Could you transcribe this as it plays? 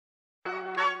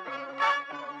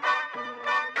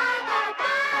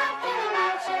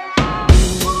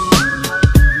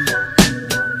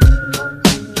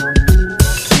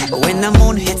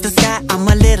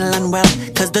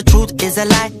unwell. Cause the truth is a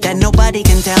lie that nobody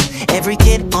can tell. Every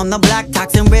kid on the block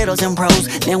talks in riddles and prose.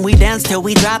 Then we dance till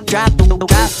we drop. They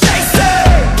say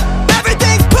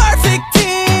everything's perfect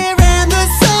here and the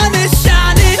sun is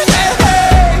shining. Hey,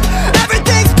 hey.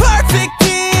 Everything's perfect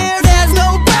here, there's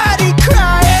nobody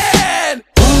crying.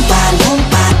 Oompa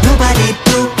Loompa,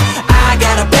 doompa-de-doo. I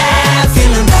got a bad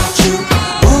feeling about you.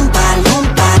 Oompa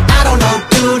Loompa, I don't know,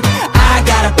 dude. I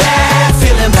got a bad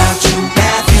feeling about you.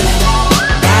 Bad feeling,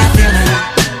 bad feeling.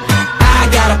 I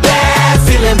got a bad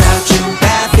feeling about you.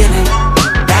 Bad feeling,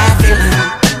 bad feeling.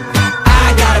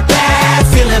 I got a bad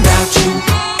feeling about you.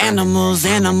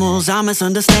 Animals are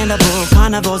misunderstandable.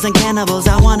 Carnivores and cannibals,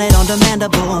 I want it on the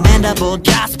mandible.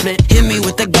 Jaw split, hit me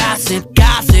with the gossip.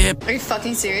 Are you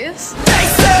fucking serious? They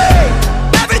say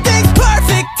everything's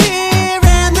perfect here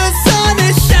and the sun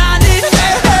is shining.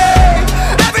 Hey, hey.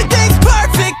 Everything's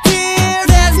perfect here,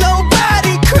 there's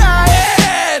nobody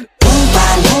crying. Oompa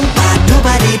Loompa,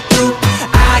 doompa-de-doo.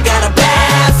 I got a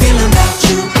bad feeling about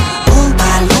you.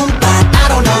 Oompa Loompa, I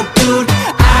don't know, dude.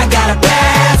 I got a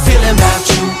bad feeling about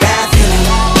you. Bad feeling,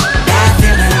 bad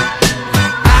feeling.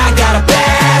 I got a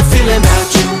bad feeling about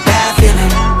you. Bad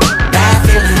feeling, bad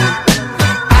feeling.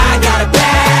 I got a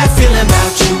bad feeling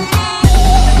about you.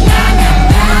 Na na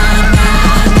na na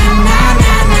na na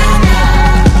na na na.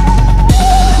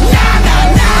 Na na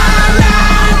na na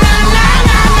na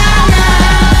na na na.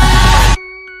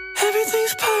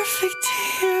 Everything's perfect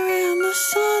here and the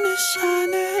sun is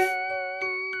shining.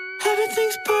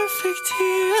 Everything's perfect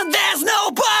here, there's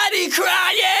nobody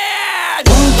crying.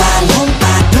 Oompa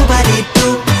Loompa,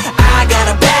 doompa-de-doo. I got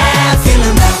a bad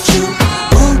feeling about you.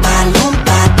 Oompa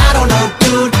Loompa, I don't know,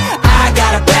 dude. I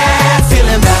got a bad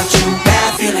feeling about you. Bad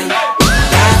feeling,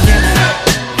 bad feeling.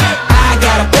 I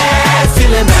got a bad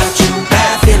feeling about you.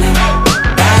 Bad feeling,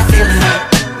 bad feeling.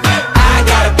 I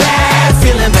got a bad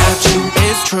feeling about you.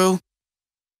 It's true.